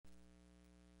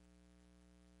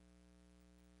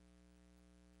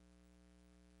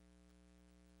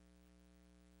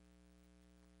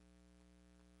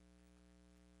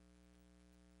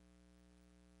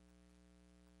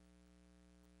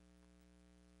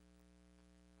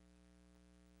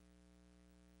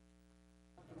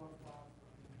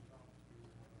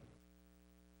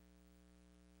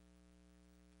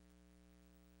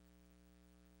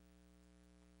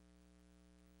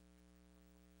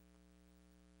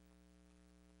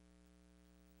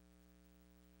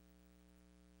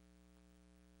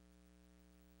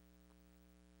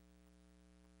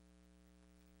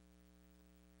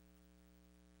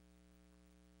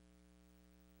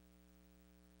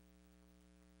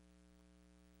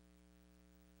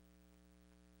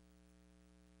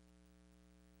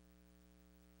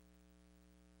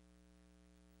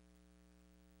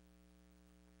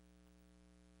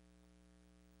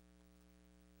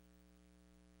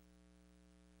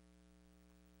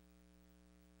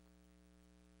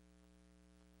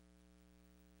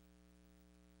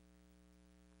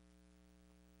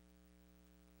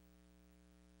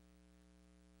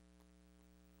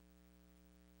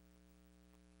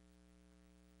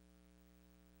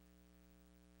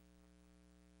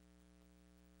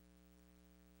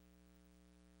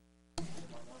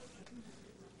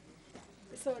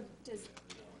So does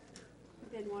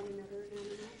Ben want another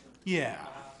animal? Yeah.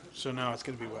 So now it's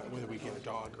going to be whether we get a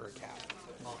dog or a cat.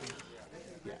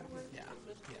 Yeah. Yeah.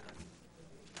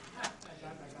 Yeah.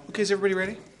 Okay, is everybody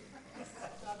ready?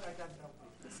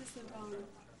 This is the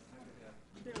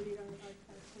 $30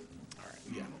 All right.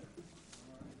 Yeah.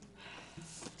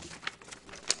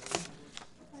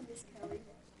 I miss Kelly.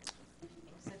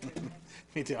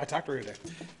 Me too. I talked to her today.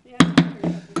 Yeah.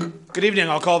 Good evening.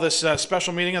 I'll call this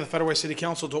special meeting of the Federal Way City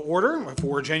Council to order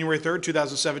for January 3rd,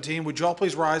 2017. Would you all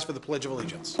please rise for the Pledge of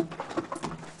Allegiance?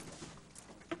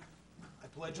 I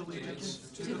pledge allegiance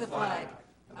to the flag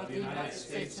of the United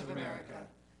States of America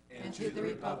and to the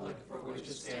republic for which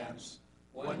it stands,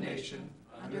 one nation,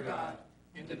 under God,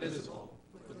 indivisible,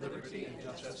 with liberty and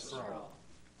justice for all.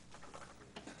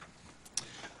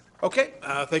 Okay,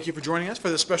 thank you for joining us for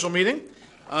this special meeting.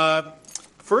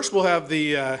 First, we'll have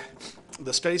the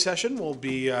study session will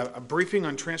be a briefing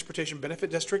on Transportation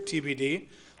Benefit District, TBD.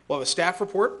 We'll have a staff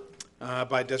report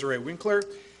by Desiree Winkler,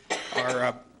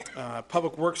 our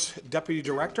Public Works Deputy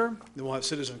Director. Then we'll have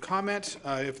citizen comment,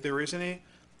 if there is any,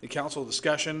 the council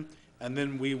discussion, and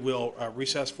then we will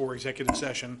recess for executive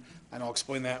session, and I'll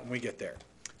explain that when we get there.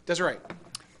 Desiree.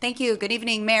 Thank you. Good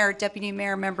evening, Mayor, Deputy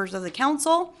Mayor, members of the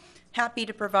council. Happy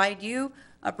to provide you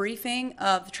a briefing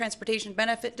of the Transportation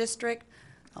Benefit District,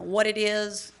 what it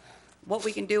is, what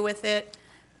we can do with it,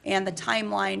 and the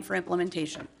timeline for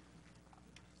implementation.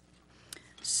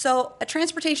 So a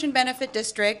Transportation Benefit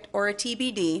District, or a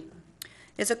TBD,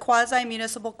 is a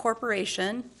quasi-municipal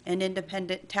corporation, an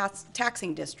independent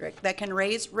taxing district that can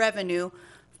raise revenue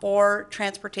for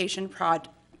transportation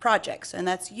projects, and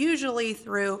that's usually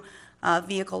through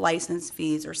vehicle license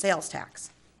fees or sales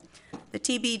tax. The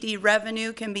TBD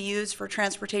revenue can be used for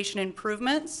transportation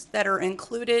improvements that are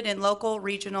included in local,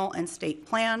 regional, and state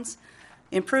plans.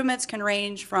 Improvements can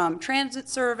range from transit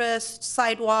service,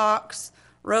 sidewalks,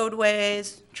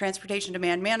 roadways, transportation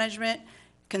demand management.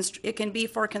 It can be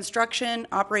for construction,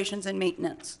 operations, and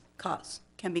maintenance costs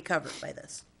can be covered by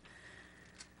this.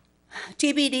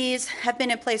 TBDs have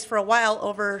been in place for a while.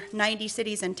 Over 90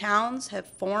 cities and towns have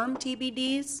formed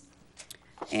TBDs,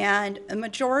 and a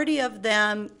majority of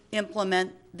them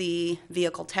implement the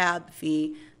vehicle tab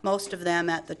fee, most of them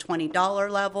at the $20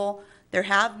 level. There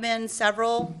have been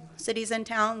several cities and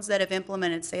towns that have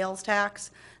implemented sales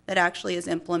tax that actually is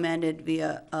implemented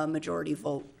via a majority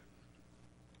vote.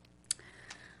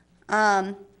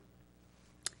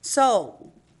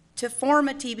 So to form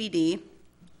a TBD,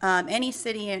 any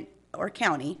city or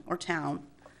county or town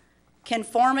can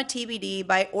form a TBD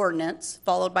by ordinance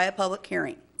followed by a public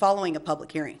hearing, following a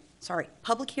public hearing. Sorry,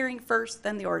 public hearing first,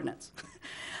 then the ordinance.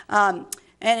 And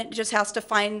it just has to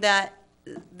find that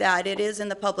it is in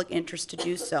the public interest to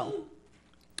do so.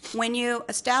 When you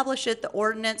establish it, the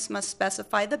ordinance must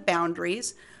specify the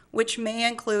boundaries, which may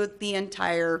include the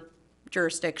entire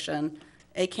jurisdiction.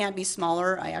 It can be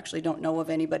smaller. I actually don't know of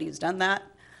anybody who's done that.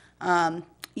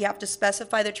 You have to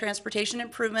specify the transportation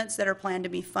improvements that are planned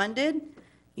to be funded.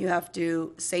 You have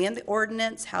to say in the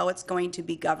ordinance how it's going to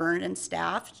be governed and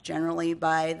staffed, generally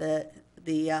by the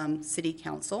city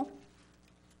council.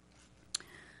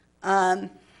 The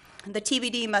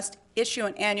TBD must issue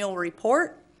an annual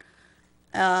report.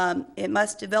 It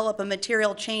must develop a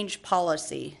material change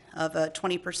policy of a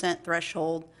 20%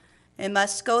 threshold. It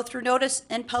must go through notice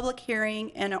and public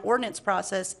hearing and an ordinance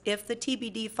process if the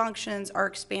TBD functions are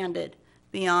expanded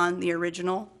beyond the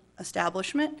original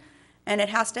establishment, and it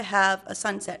has to have a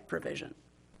sunset provision.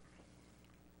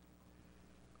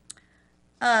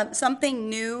 Something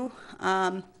new,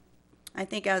 I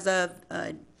think as of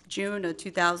June of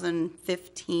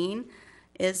 2015,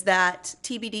 is that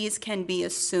TBDs can be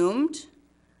assumed,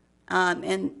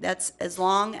 and that's as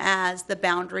long as the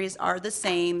boundaries are the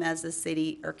same as the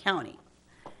city or county.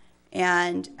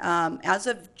 And as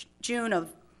of June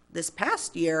of this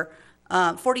past year,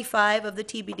 45 of the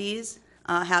TBDs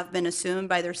have been assumed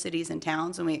by their cities and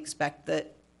towns, and we expect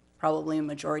that probably a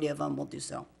majority of them will do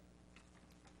so.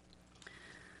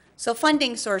 So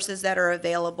funding sources that are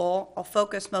available, I'll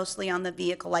focus mostly on the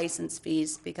vehicle license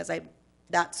fees because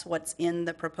that's what's in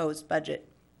the proposed budget.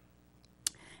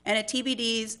 And a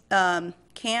TBDs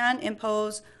can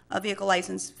impose a vehicle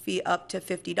license fee up to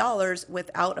 $50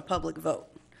 without a public vote.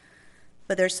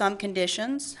 But there's some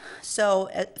conditions. So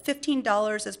at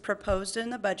 $15 is proposed in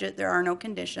the budget, there are no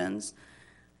conditions.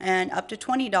 And up to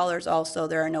 $20 also,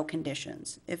 there are no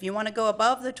conditions. If you want to go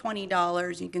above the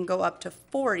 $20, you can go up to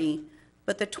 $40,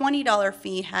 but the $20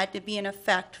 fee had to be in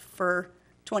effect for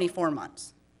 24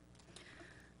 months.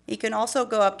 You can also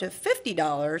go up to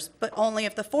 $50, but only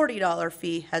if the $40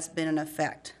 fee has been in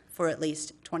effect for at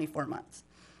least 24 months.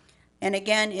 And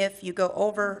again, if you go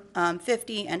over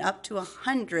 50 and up to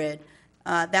 100,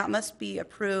 that must be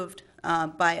approved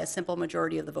by a simple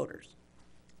majority of the voters.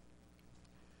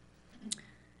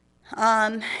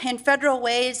 In Federal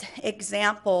Way's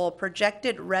example,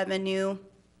 projected revenue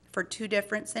for two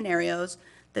different scenarios,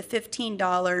 the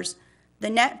 $15, the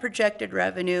net projected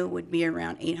revenue would be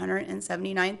around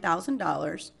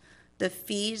 $879,000. The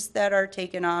fees that are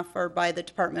taken off are by the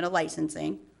Department of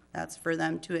Licensing. That's for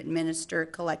them to administer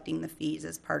collecting the fees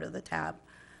as part of the tab.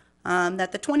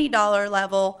 At the $20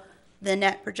 level, the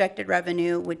net projected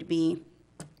revenue would be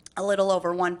a little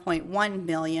over 1.1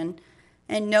 million.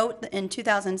 And note that in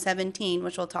 2017,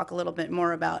 which we'll talk a little bit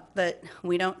more about, that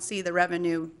we don't see the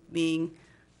revenue being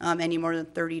any more than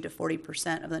 30 to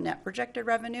 40% of the net projected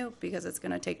revenue, because it's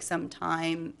going to take some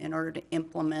time in order to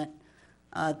implement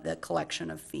the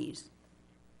collection of fees.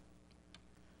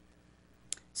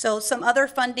 So some other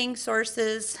funding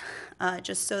sources,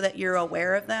 just so that you're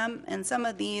aware of them, and some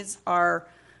of these are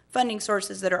funding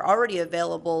sources that are already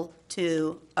available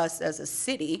to us as a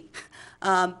city,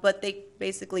 but they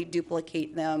basically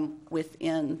duplicate them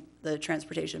within the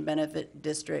Transportation Benefit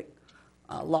District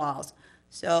laws.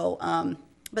 So,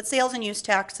 but sales and use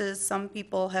taxes, some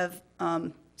people have,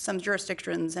 some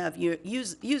jurisdictions have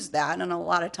used that, and a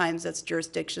lot of times it's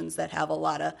jurisdictions that have a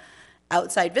lot of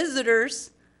outside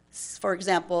visitors. For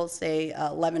example, say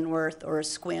Leavenworth or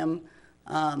Esquim,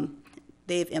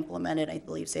 they've implemented, I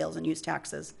believe, sales and use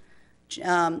taxes.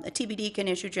 A TBD can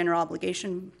issue general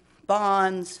obligation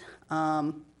bonds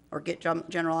or get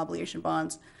general obligation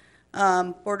bonds.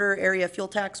 Border area fuel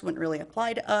tax wouldn't really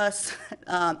apply to us.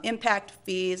 Impact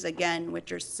fees, again,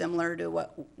 which are similar to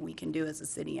what we can do as a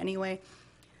city anyway.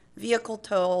 Vehicle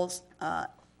tolls,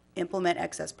 implement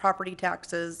excess property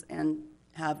taxes, and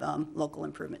have local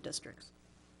improvement districts.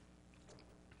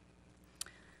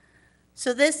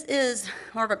 So this is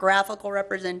more of a graphical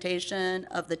representation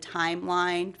of the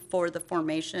timeline for the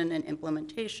formation and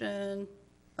implementation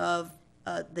of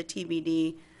the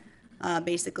TBD.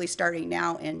 Basically starting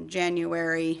now in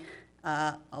January,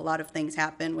 a lot of things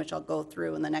happen, which I'll go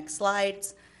through in the next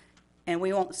slides, and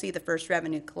we won't see the first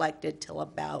revenue collected till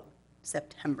about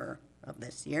September of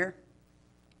this year,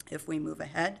 if we move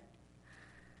ahead.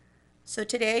 So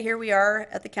today, here we are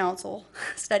at the council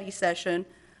study session.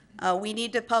 We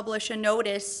need to publish a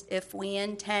notice if we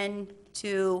intend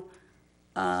to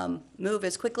move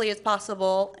as quickly as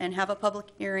possible and have a public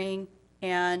hearing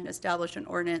and establish an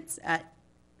ordinance at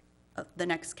the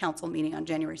next council meeting on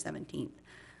January 17th.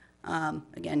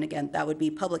 Again, that would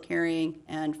be public hearing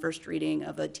and first reading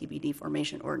of a TBD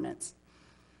formation ordinance.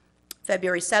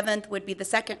 February 7th would be the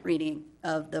second reading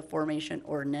of the formation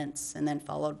ordinance, and then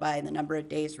followed by the number of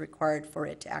days required for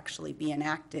it to actually be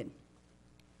enacted,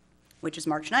 which is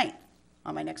March 9th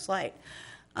on my next slide.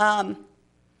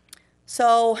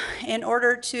 So in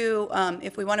order to,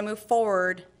 if we want to move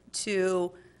forward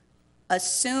to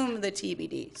assume the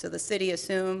TBD, so the city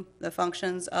assume the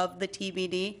functions of the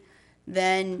TBD,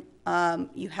 then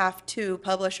you have to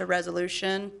publish a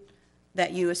resolution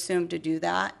that you assume to do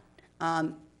that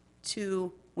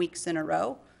 2 weeks in a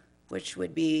row, which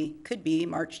could be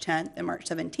March 10th and March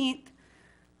 17th.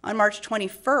 On March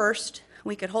 21st,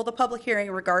 we could hold a public hearing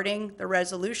regarding the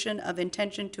resolution of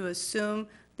intention to assume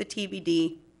the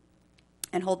TBD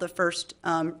and hold the first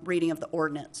reading of the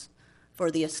ordinance for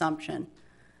the assumption.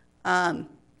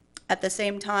 At the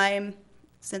same time,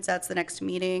 since that's the next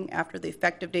meeting after the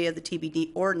effective day of the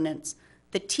TBD ordinance,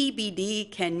 the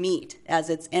TBD can meet as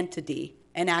its entity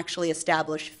and actually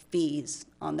establish fees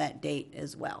on that date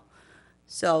as well.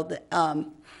 So,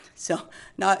 it's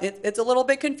a little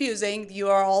bit confusing. You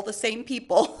are all the same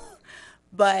people,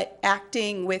 but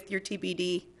acting with your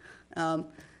TBD,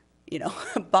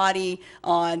 body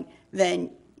on,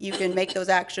 then you can make those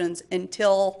actions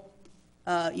until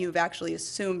you've actually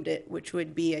assumed it, which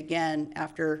would be, again,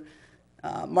 after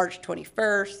March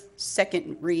 21st,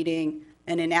 second reading,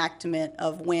 and enactment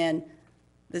of when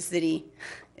the city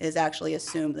is actually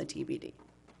assumed the TBD.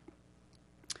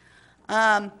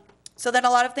 So then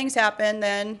a lot of things happen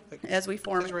then as we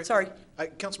form it. Sorry.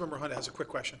 Councilmember Hunt has a quick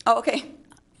question. Oh, okay.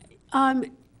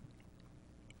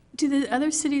 Do the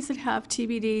other cities that have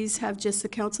TBDs have just the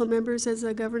council members as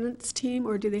a governance team,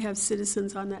 or do they have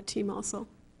citizens on that team also?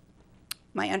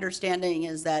 My understanding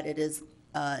is that it is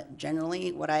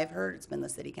generally what I've heard, it's been the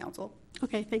city council.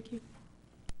 Okay, thank you.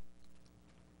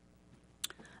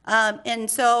 And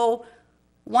so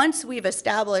once we've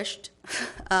established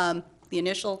the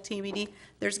initial TBD,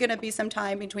 there's going to be some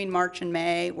time between March and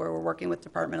May where we're working with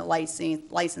Department of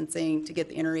Licensing to get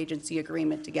the interagency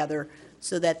agreement together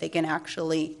so that they can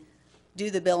actually do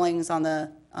the billings on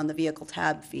the vehicle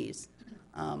tab fees.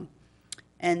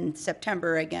 And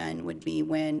September, again, would be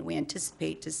when we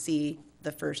anticipate to see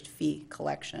the first fee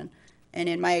collection. And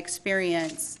in my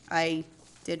experience, I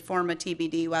did form a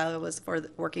TBD while I was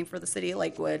working for the city of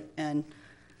Lakewood, and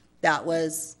that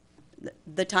was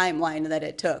the timeline that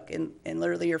it took. And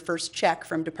literally your first check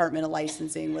from Department of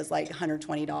Licensing was like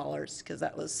 $120, because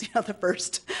that was, the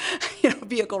first,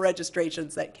 vehicle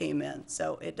registrations that came in.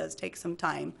 So it does take some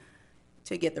time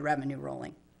to get the revenue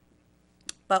rolling.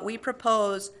 But we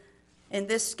propose, and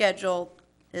this schedule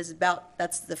is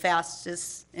that's the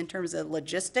fastest in terms of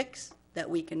logistics that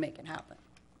we can make it happen.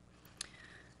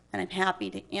 And I'm happy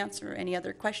to answer any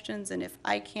other questions, and if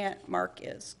I can't, Mark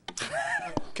is.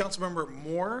 Councilmember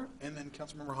Moore and then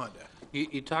Councilmember Honda.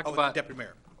 You talk Oh, about, Deputy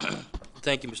Mayor.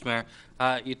 thank you, Mr.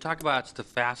 Mayor. You talk about it's the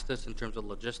fastest in terms of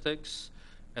logistics,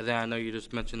 and then I know you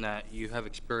just mentioned that you have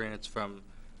experience from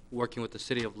working with the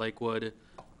city of Lakewood,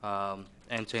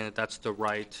 and saying that that's the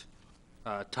right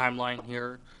timeline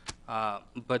here.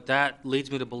 But that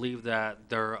leads me to believe that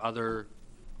there are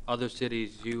other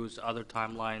cities use other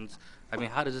timelines. I mean,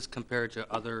 how does this compare to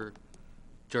other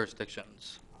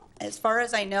jurisdictions? As far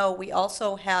as I know, we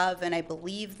also have, and I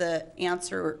believe the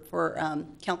answer for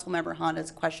Councilmember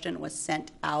Honda's question was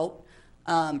sent out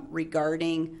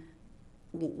regarding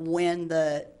when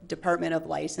the Department of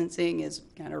Licensing is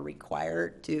kind of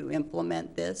required to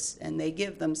implement this, and they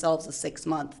give themselves a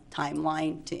 6-month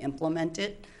timeline to implement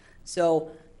it.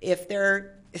 So if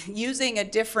they're using a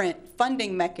different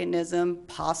funding mechanism,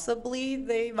 possibly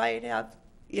they might have,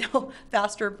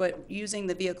 faster, but using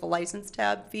the vehicle license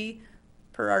tab fee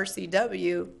per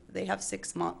RCW, they have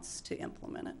 6 months to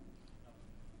implement it.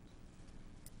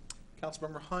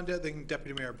 Councilmember Honda, then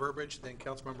Deputy Mayor Burbidge, then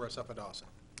Councilmember Assefa Dawson.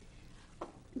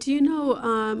 Do you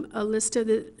know a list of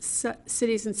the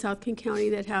cities in South King County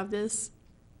that have this?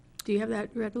 Do you have that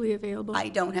readily available? I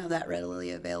don't have that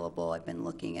readily available. I've been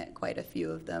looking at quite a few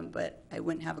of them, but I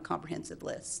wouldn't have a comprehensive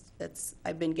list.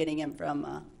 I've been getting them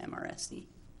from MRSC.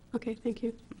 Okay, thank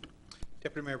you.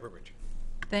 Deputy Mayor Burbidge.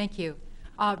 Thank you.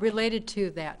 Related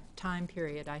to that time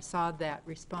period, I saw that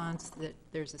response that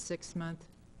there's a 6-month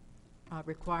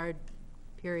required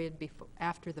period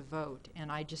after the vote, and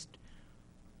I just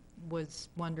was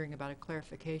wondering about a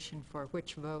clarification for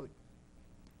which vote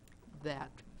that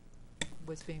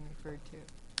was being referred to.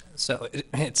 So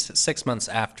it's 6 months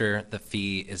after the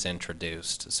fee is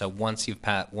introduced. So once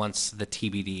once the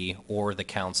TBD or the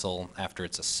council, after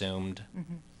it's assumed,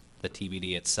 the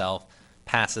TBD itself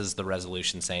passes the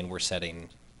resolution saying we're setting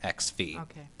X fee,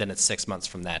 Okay. then it's 6 months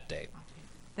from that date. Okay.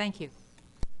 Thank you.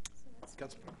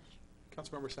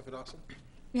 Councilmember Assefa Dawson.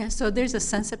 Yeah, so there's a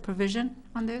sunset provision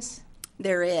on this?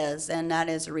 There is, and that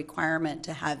is a requirement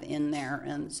to have in there.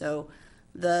 And so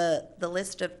the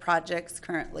list of projects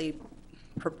currently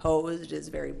proposed is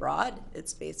very broad.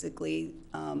 It's basically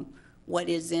what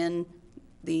is in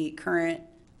the current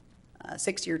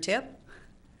 6-year tip,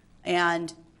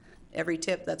 and every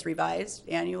tip that's revised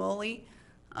annually.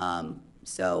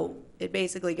 So it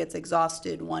basically gets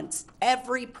exhausted once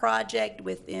every project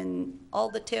within all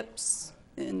the tips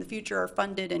in the future are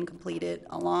funded and completed,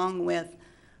 along with,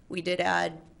 we did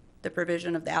add the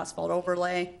provision of the asphalt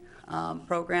overlay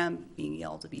program being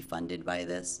able to be funded by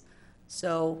this.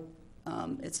 So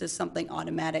it's just something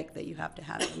automatic that you have to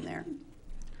have in there.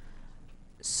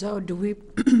 So do we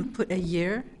put a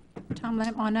year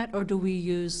timeline on it, or do we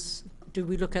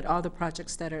look at all the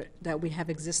projects that we have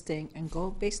existing and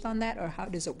go based on that, or how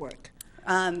does it work?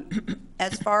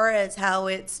 As far as how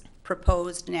it's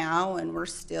proposed now, and we're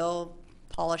still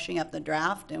polishing up the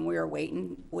draft, and we are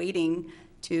waiting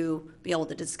to be able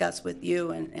to discuss with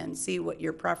you and see what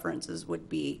your preferences would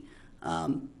be.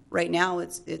 Right now,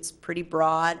 it's pretty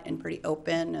broad and pretty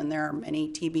open, and there are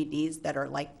many TBDs that are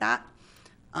like that.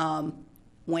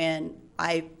 When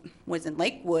I was in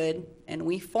Lakewood and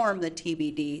we formed the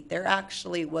TBD, there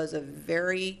actually was a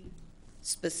very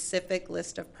specific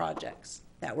list of projects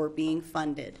that were being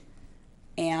funded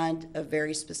and a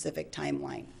very specific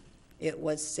timeline. It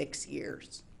was 6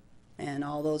 years, and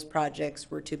all those projects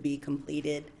were to be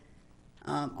completed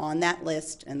on that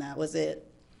list, and that was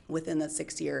it, within the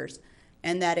 6 years,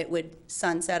 and that it would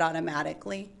sunset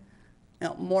automatically.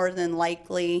 Now, more than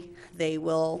likely, they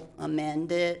will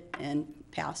amend it and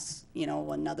pass,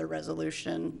 another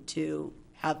resolution to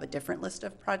have a different list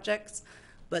of projects,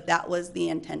 but that was the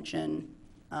intention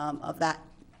of that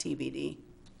TBD.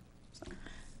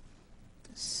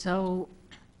 So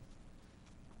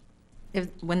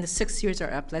when the 6 years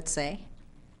are up, let's say,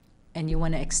 and you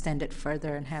want to extend it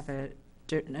further and have a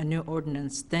new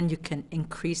ordinance, then you can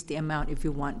increase the amount if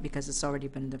you want, because it's already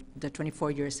been, the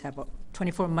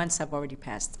 24 months have already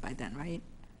passed by then, right?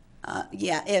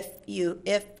 Yeah, if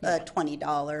a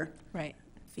 $20 Right.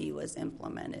 fee was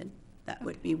implemented, that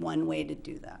would be one way to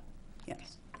do that,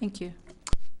 yes. Thank you.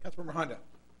 Councilmember Honda.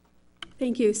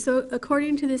 Thank you. So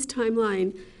according to this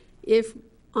timeline, if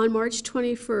on March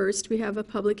 21st, we have a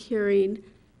public hearing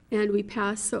and we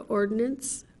pass the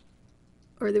ordinance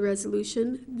or the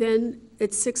resolution, then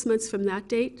it's 6 months from that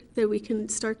date that we can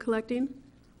start collecting?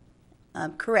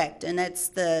 Correct, and it's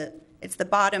the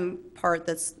bottom part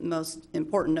that's most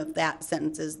important of that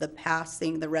sentence is the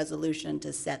passing the resolution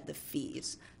to set the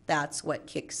fees. That's what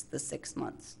kicks the 6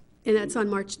 months. And that's on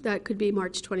March, that could be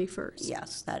March 21st?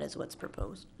 Yes, that is what's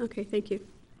proposed. Okay, thank you.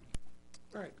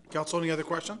 All right, council, any other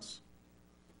questions?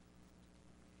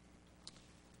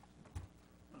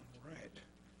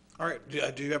 All right,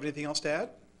 do you have anything else to add?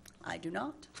 I do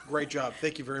not. Great job,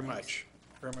 thank you very much.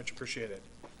 Very much appreciated.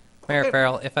 Mayor Okay.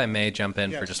 Farrell, if I may jump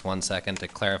in for Yes. just 1 second to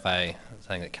clarify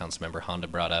something that Councilmember Honda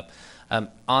brought up.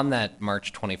 On that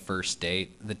March 21st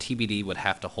date, the TBD would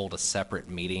have to hold a separate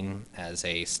meeting as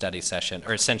a study session,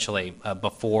 or essentially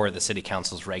before the city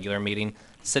council's regular meeting,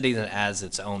 sitting as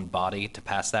its own body to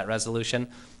pass that resolution.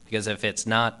 Because if it's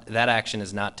not, that action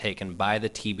is not taken by the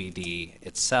TBD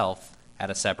itself at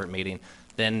a separate meeting,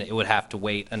 then it would have to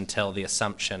wait until the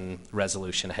assumption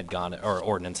resolution had gone, or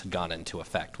ordinance had gone into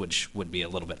effect, which would be a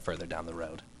little bit further down the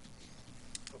road.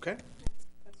 Okay?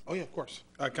 Oh, yeah, of course.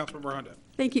 Councilmember Honda.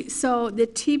 Thank you. So the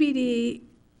TBD,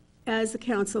 as the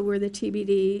council, we're the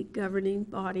TBD governing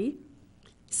body.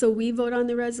 So we vote on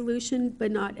the resolution,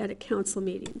 but not at a council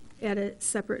meeting, at a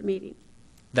separate meeting.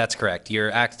 That's correct.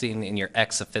 You're acting in your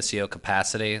ex officio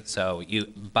capacity, so you,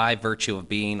 by virtue of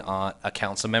being a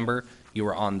council member, you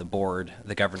were on the board,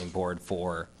 the governing board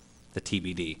for the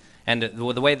TBD. And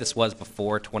the way this was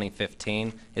before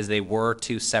 2015 is they were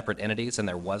two separate entities and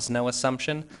there was no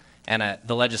assumption. And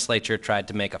the legislature tried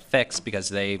to make a fix because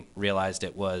they realized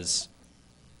it was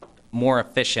more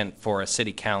efficient for a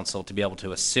city council to be able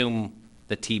to assume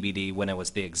the TBD when it was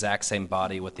the exact same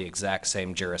body with the exact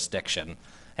same jurisdiction.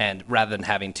 And rather than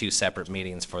having two separate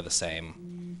meetings for the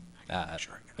same,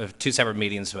 two separate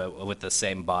meetings with the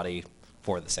same body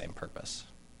for the same purpose.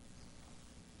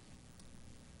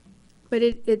 But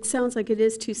it sounds like it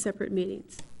is two separate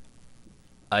meetings.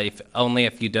 Only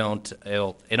if you don't,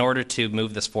 in order to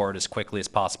move this forward as quickly as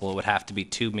possible, it would have to be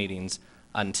two meetings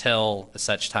until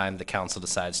such time the council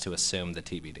decides to assume the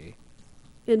TBD.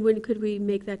 And when could we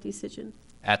make that decision?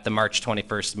 At the March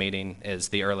 21st meeting is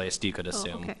the earliest you could Oh,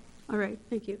 assume. okay. All right,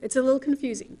 thank you. It's a little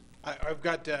confusing. I've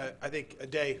got, I think,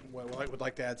 Aday would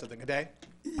like to add something. Aday?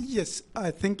 Yes, I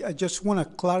think I just want to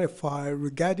clarify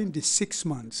regarding the 6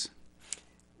 months.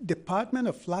 Department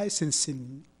of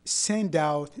Licensing send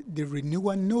out the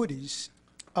renewal notice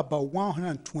about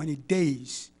 120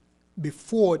 days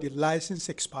before the license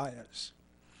expires.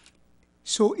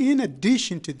 So in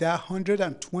addition to that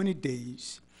 120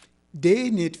 days,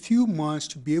 they need few months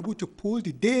to be able to pull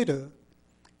the data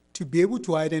to be able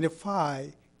to identify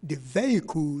the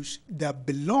vehicles that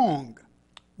belong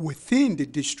within the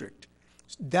district.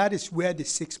 That is where the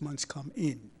 6 months come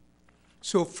in.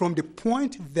 So from the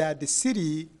point that the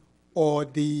city or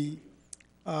the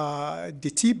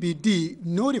TBD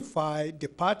notify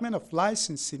Department of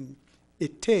Licensing,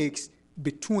 it takes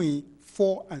between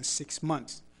 4 and 6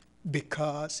 months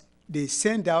because they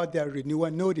send out their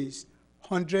renewal notice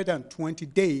 120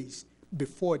 days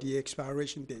before the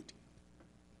expiration date.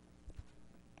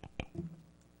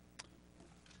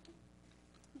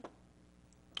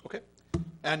 Okay.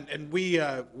 And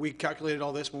we calculated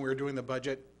all this when we were doing the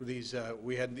budget. These,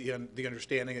 we had the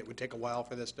understanding it would take a while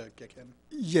for this to kick in.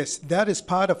 Yes, that is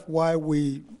part of why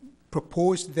we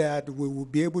proposed that we will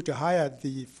be able to hire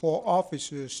the 4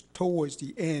 officers towards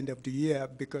the end of the year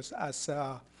because as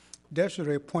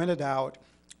Desiree pointed out,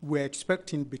 we're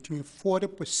expecting between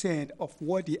 40% of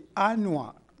what the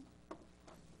annual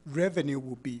revenue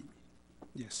will be.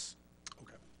 Yes.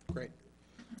 Okay, great.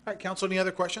 All right, council, any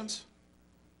other questions?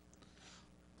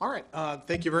 All right,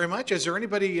 thank you very much. Is there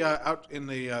anybody out in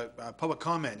the public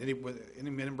comment, any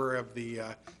member of the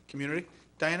community?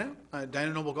 Diana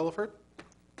Noble Gulliford?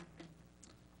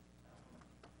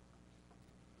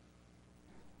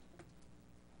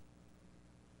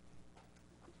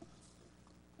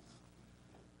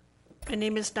 My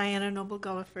name is Diana Noble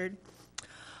Gulliford.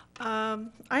 I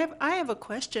have a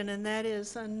question, and that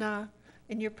is,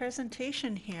 in your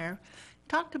presentation here, you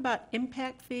talked about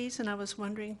impact fees, and I was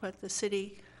wondering what the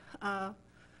city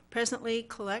presently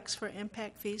collects for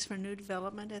impact fees for new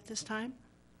development at this time.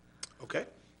 Okay,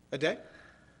 Aday?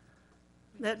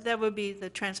 That would be the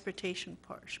transportation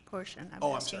portion I'm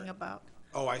Oh, I'm asking sorry. about.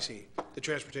 Oh, I see, the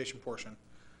transportation portion.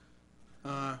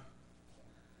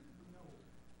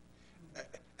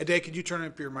 Ade, could you turn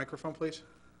up your microphone, please?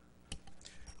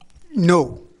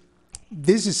 No,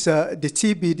 this is, the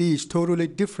TBD is totally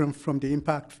different from the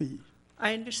impact fee.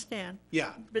 I understand.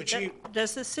 Yeah, But but you,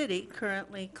 does the city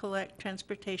currently collect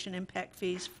transportation impact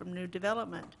fees from new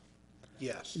development?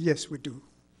 yes. Yes, we do.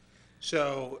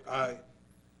 So,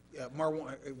 yeah,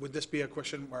 Marwan, would this be a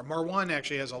question? Marwan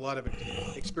actually has a lot of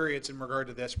experience in regard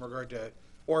to this, in regard to,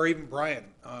 or even Brian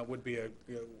would be a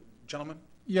gentleman?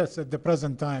 Yes, at the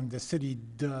present time, the city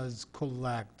does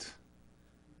collect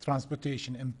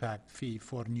transportation impact fee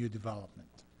for new development.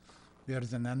 There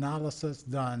is an analysis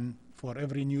done for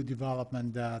every new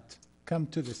development that come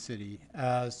to the city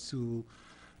as to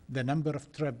the number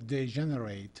of trips they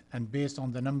generate, and based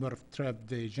on the number of trips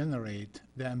they generate,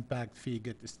 the impact fee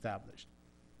get established.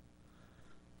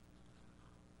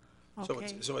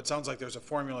 Okay. So it sounds like there's a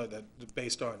formula that,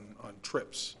 based on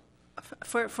trips.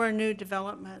 For a new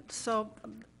development. So,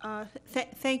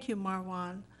 thank you,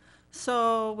 Marwan.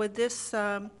 So with this,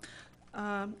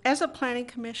 as a planning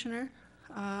commissioner,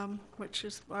 which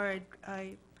is where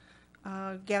I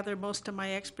gather most of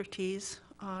my expertise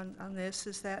on this,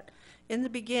 is that in the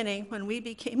beginning, when we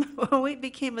became, when we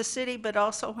became a city, but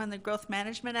also when the Growth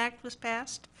Management Act was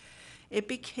passed, it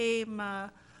became,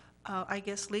 I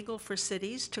guess, legal for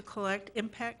cities to collect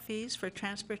impact fees for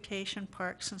transportation,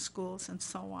 parks, and schools, and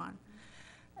so on.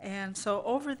 And so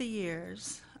over the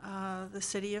years, the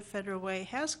city of Federal Way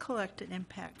has collected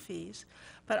impact fees.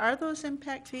 But are those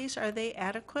impact fees, are they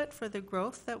adequate for the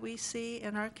growth that we see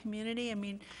in our community? I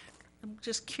mean, I'm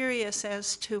just curious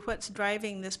as to what's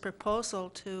driving this proposal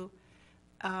to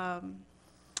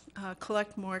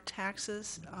collect more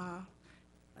taxes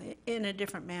in a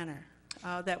different manner.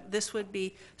 That this would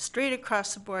be straight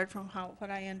across the board from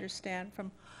what I understand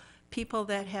from people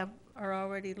that are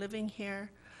already living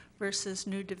here versus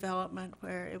new development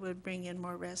where it would bring in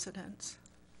more residents.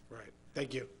 Right,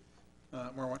 thank you.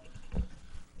 Marwan?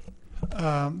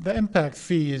 The impact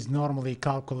fee is normally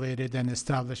calculated and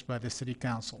established by the city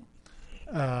council.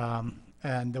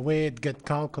 And the way it gets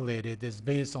calculated is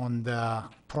based on the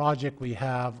project we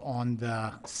have on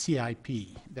the CIP,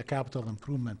 the Capital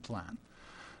Improvement Plan.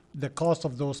 The cost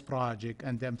of those projects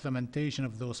and the implementation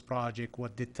of those projects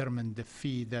would determine the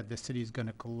fee that the city is going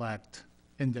to collect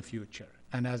in the future.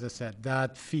 And as I said,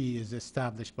 that fee is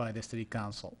established by the city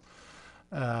council.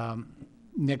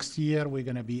 Next year, we're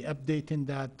going to be updating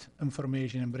that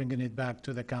information and bringing it back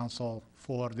to the council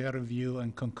for their review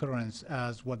and concurrence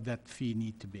as what that fee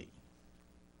need to be.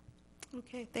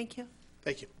 Okay, thank you.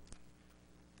 Thank you.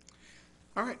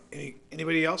 All right,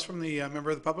 anybody else from the member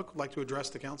of the public would like to address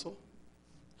the council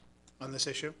on this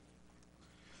issue?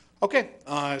 Okay,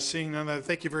 seeing none,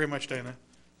 thank you very much, Diana.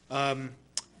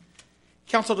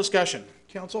 Council discussion.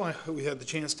 Council, we had the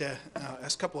chance to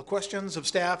ask a couple of questions of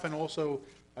staff, and also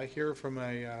I hear from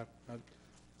a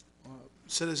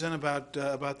citizen about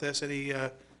this. Any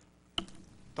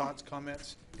thoughts,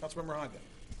 comments? Councilmember Honda.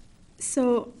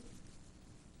 So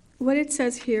what it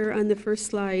says here on the first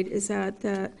slide is that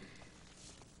the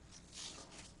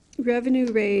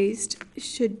revenue raised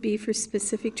should be for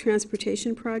specific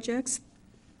transportation projects.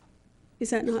 Is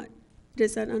that not,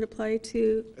 does that not apply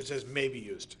to? It says may be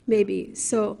used. Maybe.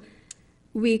 So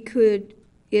we could,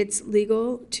 it's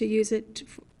legal to use it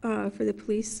for the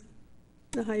police,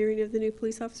 the hiring of the new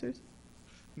police officers?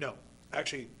 No,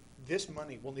 actually, this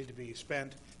money will need to be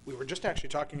spent. We were just actually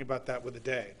talking about that with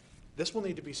Ade. This will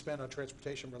need to be spent on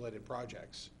transportation-related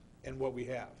projects and what we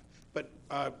have. But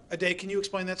Ade, can you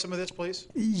explain that, some of this, please?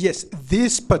 Yes,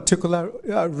 this particular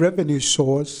revenue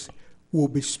source will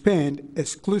be spent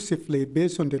exclusively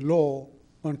based on the law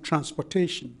on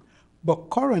transportation. But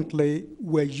currently,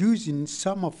 we're using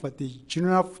some of the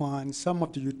general fund, some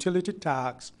of the utility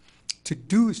tax to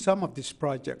do some of this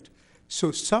project.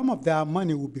 So some of that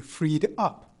money will be freed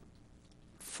up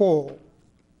for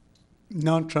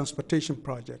non-transportation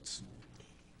projects.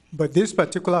 But this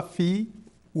particular fee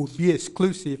will be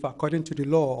exclusive, according to the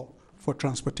law, for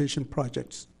transportation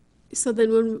projects. So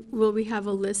then when will we have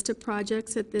a list of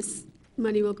projects that this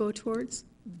money will go towards?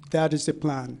 That is the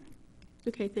plan.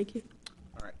 Okay, thank you.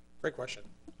 All right, great question.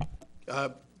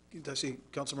 Does I see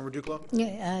Councilmember Duclos?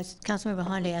 Yeah, Councilmember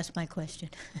Honda asked my question.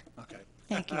 Okay.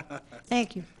 Thank you.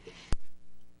 Thank you.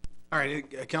 All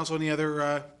right, Council, any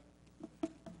other?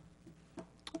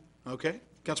 Okay,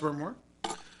 Councilmember Moore?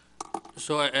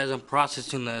 So as I'm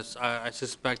processing this, I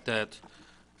suspect that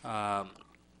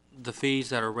the fees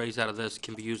that are raised out of this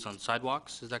can be used on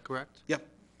sidewalks, is that correct? Yep,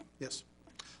 yes.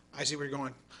 I see where you're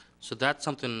going. So that's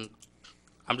something,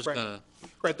 I'm just Right. gonna,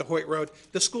 Right, the Hoyt Road,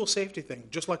 the school safety thing,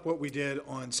 just like what we did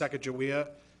on Sacagawea,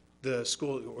 the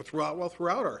school,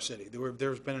 throughout our city.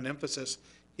 There's been an emphasis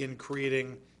in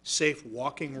creating safe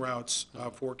walking routes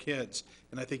for kids.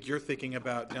 And I think you're thinking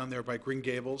about down there by Green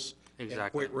Gables and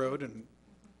Exactly. Hoyt Road and,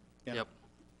 yeah. Yep.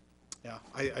 Yeah,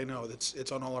 I know,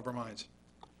 it's on all of our minds.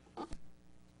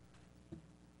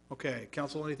 Okay,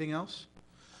 council, anything else?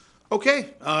 Okay,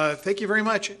 thank you very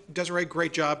much. Desiree,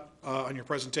 great job on your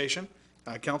presentation.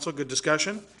 Council, good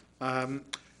discussion.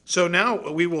 So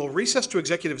now we will recess to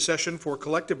executive session for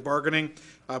collective bargaining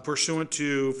pursuant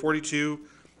to 42,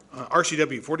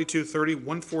 RCW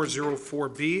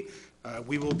 4230-1404B.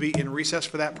 We will be in recess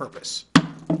for that purpose.